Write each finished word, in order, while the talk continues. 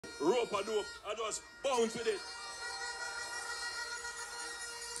rope a dope. I just bounce with it.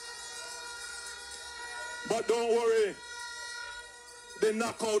 But don't worry, the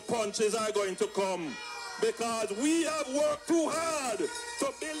knockout punches are going to come. Because we have worked too hard to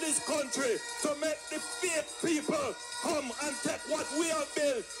build this country, to make the fake people come and take what we have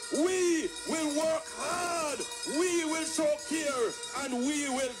built. We will work hard, we will show care, and we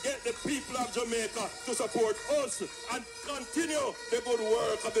will get the people of Jamaica to support us and continue the good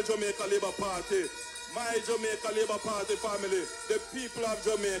work of the Jamaica Labour Party. My Jamaica Labour Party family, the people of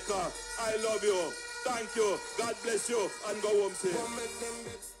Jamaica, I love you. Thank you. God bless you. And go home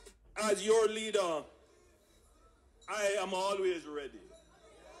safe. As your leader, I am always ready.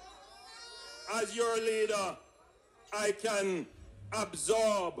 As your leader, I can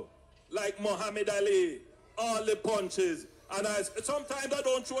absorb, like Muhammad Ali, all the punches. And sometimes I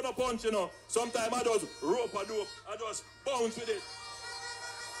don't throw the punch, you know. Sometimes I just rope a dope. I just bounce with it.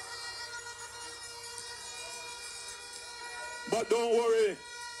 But don't worry,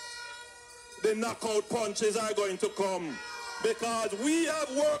 the knockout punches are going to come. Because we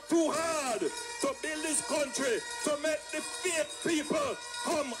have worked too hard to build this country, to make the fake people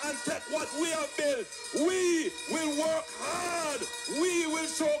come and take what we have built. We will work hard, we will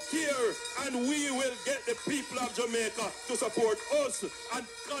show care, and we will get the people of Jamaica to support us and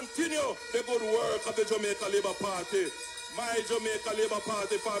continue the good work of the Jamaica Labour Party. My Jamaica Labour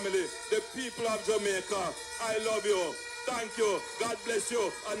Party family, the people of Jamaica, I love you. Thank you. God bless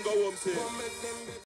you. And go home safe.